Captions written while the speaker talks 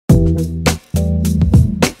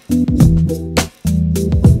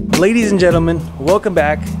Ladies and gentlemen, welcome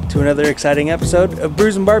back to another exciting episode of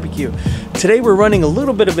Brews and Barbecue. Today we're running a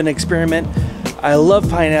little bit of an experiment. I love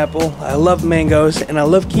pineapple, I love mangoes, and I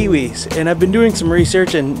love kiwis. And I've been doing some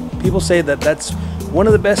research and people say that that's one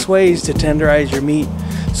of the best ways to tenderize your meat.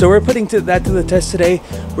 So we're putting that to the test today.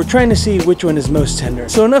 We're trying to see which one is most tender.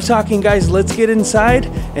 So enough talking, guys, let's get inside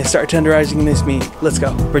and start tenderizing this meat. Let's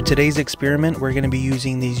go. For today's experiment, we're gonna be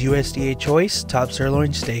using these USDA Choice top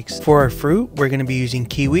sirloin steaks. For our fruit, we're gonna be using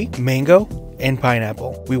kiwi, mango, and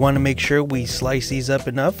pineapple. We wanna make sure we slice these up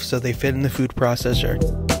enough so they fit in the food processor.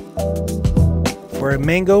 For a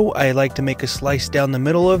mango, I like to make a slice down the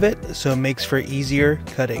middle of it so it makes for easier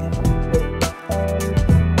cutting.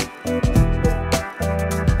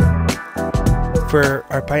 For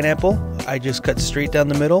our pineapple, I just cut straight down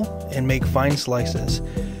the middle and make fine slices.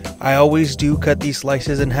 I always do cut these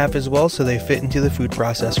slices in half as well so they fit into the food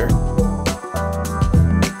processor.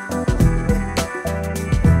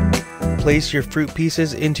 Place your fruit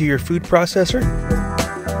pieces into your food processor.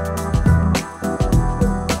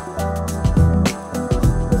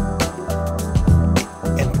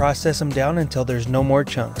 And process them down until there's no more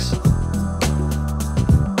chunks.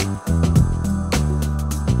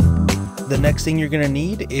 The next thing you're going to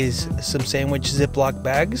need is some sandwich Ziploc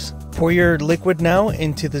bags. Pour your liquid now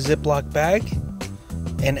into the Ziploc bag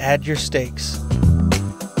and add your steaks.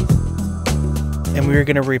 And we're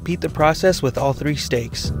going to repeat the process with all 3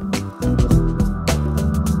 steaks.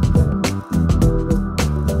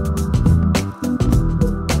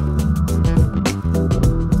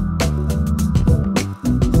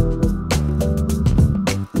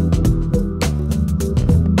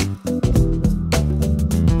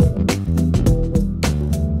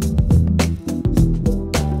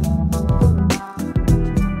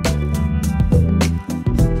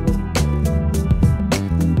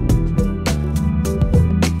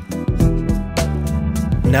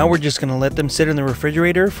 Now we're just going to let them sit in the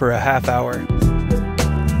refrigerator for a half hour.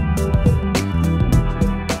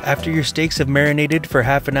 After your steaks have marinated for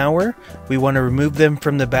half an hour, we want to remove them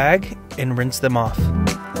from the bag and rinse them off.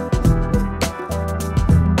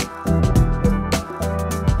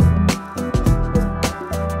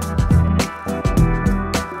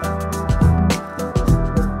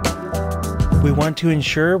 We want to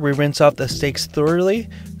ensure we rinse off the steaks thoroughly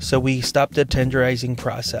so we stop the tenderizing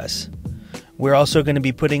process. We're also going to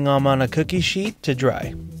be putting them on a cookie sheet to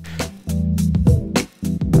dry.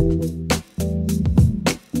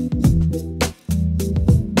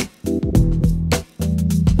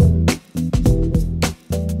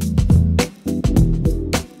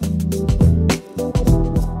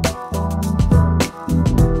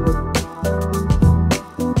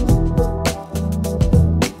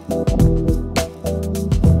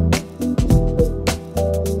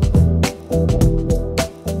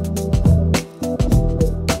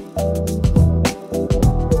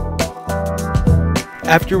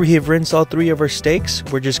 After we have rinsed all 3 of our steaks,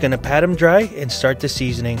 we're just going to pat them dry and start the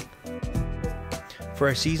seasoning. For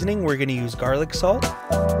our seasoning, we're going to use garlic salt,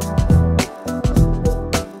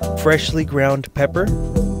 freshly ground pepper,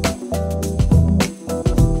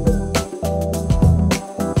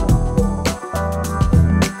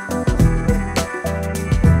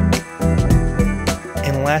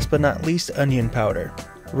 and last but not least, onion powder.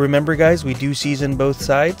 Remember guys, we do season both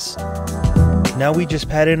sides. Now we just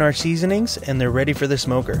pat in our seasonings and they're ready for the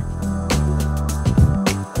smoker.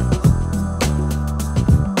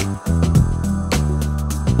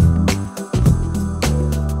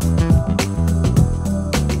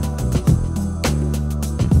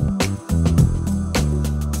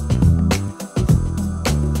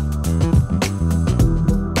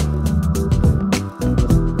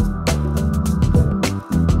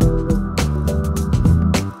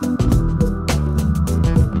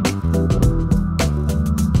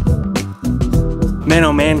 Man,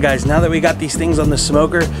 oh man, guys, now that we got these things on the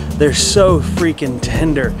smoker, they're so freaking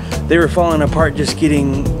tender. They were falling apart just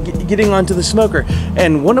getting onto the smoker.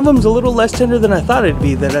 And one of them's a little less tender than I thought it'd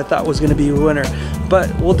be, that I thought was gonna be a winner. But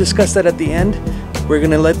we'll discuss that at the end. We're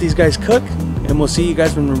gonna let these guys cook, and we'll see you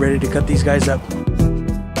guys when we're ready to cut these guys up.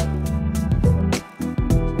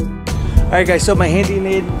 All right, guys, so my handy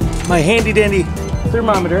dandy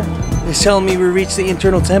thermometer is telling me we reached the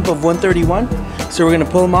internal temp of 131. So we're gonna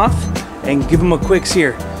pull them off and give them a quick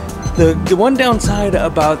sear. The one downside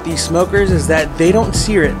about these smokers is that they don't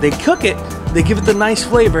sear it. They cook it, they give it the nice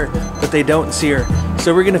flavor, but they don't sear.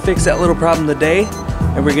 So we're gonna fix that little problem today,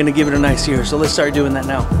 and we're gonna give it a nice sear. So let's start doing that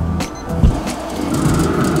now.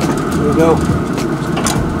 Here we go.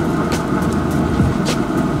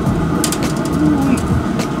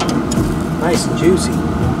 Nice and juicy.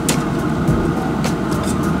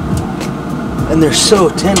 And they're so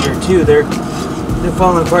tender too. They're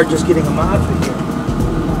falling apart just getting them off of here.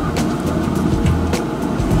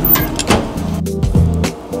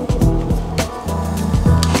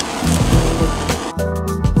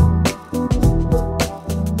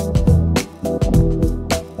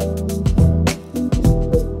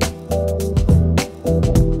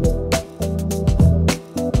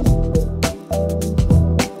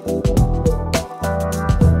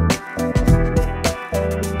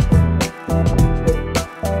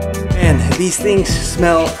 These things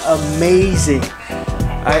smell amazing.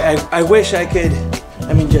 I wish I could,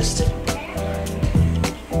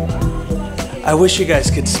 I wish you guys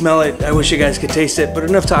could smell it. I wish you guys could taste it, but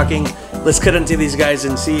enough talking. Let's cut into these guys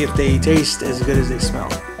and see if they taste as good as they smell.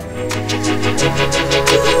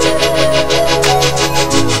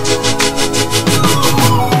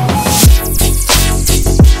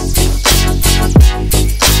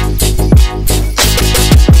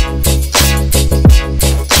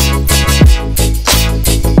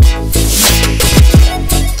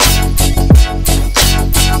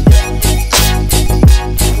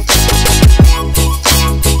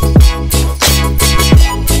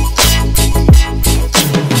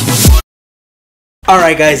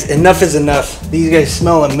 Alright guys, enough is enough. These guys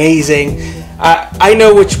smell amazing. I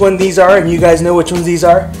know which one these are and you guys know which ones these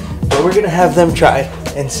are, but we're gonna have them try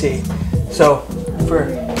and see. So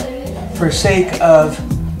for sake of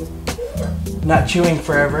not chewing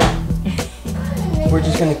forever, we're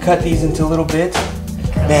just gonna cut these into little bits.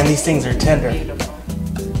 Man, these things are tender.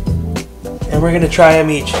 And we're gonna try them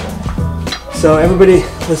each. So everybody,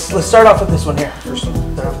 let's start off with this one here.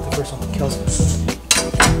 Start off with the first one. Kelsey.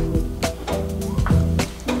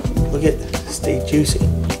 Look at it, stay juicy.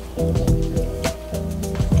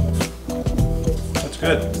 That's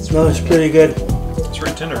good. It smells pretty good. It's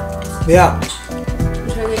very tender. Yeah. I'm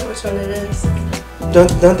trying to think which one it is.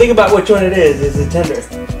 Don't think about which one it is. Is it tender?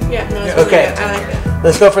 Yeah, no, it's okay. really good. I like it.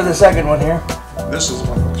 Let's go for the second one here. This is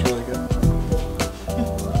one that looks really good.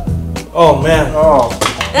 Oh man. Oh.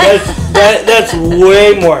 That's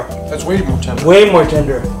way more. That's way more tender. Way more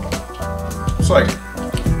tender. It's like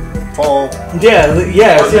fall. Yeah.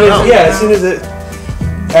 As soon as it.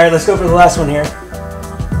 All right, let's go for the last one here.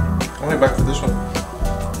 Only back for this one.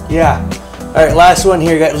 Yeah. All right, last one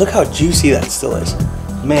here, guys. Look how juicy that still is,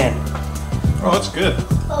 man. Oh, that's good.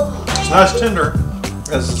 It's not as tender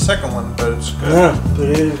as the second one, but it's good. Yeah, but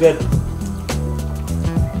it is good.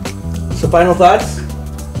 So, final thoughts?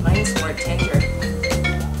 Mine's more tender.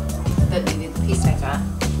 The piece I got.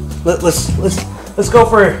 Let's go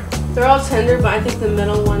for. They're all tender, but I think the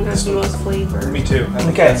middle one has the most flavor. Me too.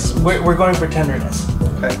 Okay, we're going for tenderness.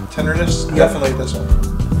 Okay, tenderness. Yep. Definitely this one.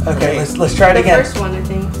 Okay, let's try it again. The first one, I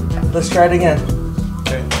think. Let's try it again.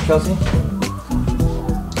 Okay. Chelsea,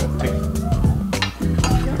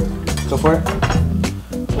 go for it.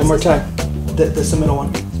 One more time. That's the middle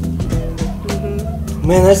one. Mm-hmm.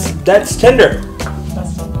 Man, that's tender.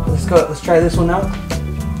 Let's go. Let's try this one now.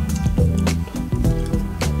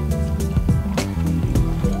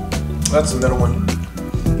 That's the middle one.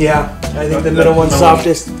 Yeah, I think the middle one's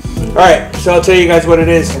softest. All right, so I'll tell you guys what it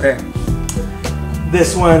is. Okay.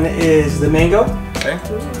 This one is the mango. Okay.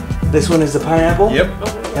 This one is the pineapple. Yep.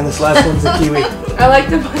 And this last one's the kiwi. I like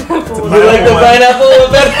the pineapple one. You like the pineapple a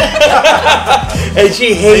little better? And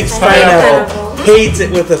she hates pineapple. Hates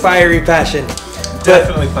it with a fiery passion.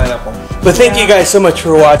 Definitely pineapple. But thank you guys so much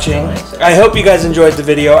for watching. I hope you guys enjoyed the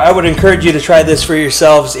video. I would encourage you to try this for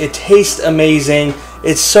yourselves. It tastes amazing.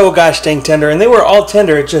 It's so gosh dang tender. And they were all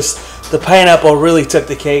tender. It just, the pineapple really took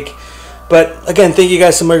the cake. But again, thank you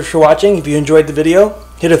guys so much for watching. If you enjoyed the video,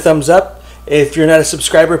 hit a thumbs up. If you're not a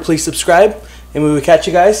subscriber, please subscribe. And we will catch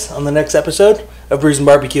you guys on the next episode of Brews and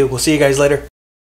Barbecue. We'll see you guys later.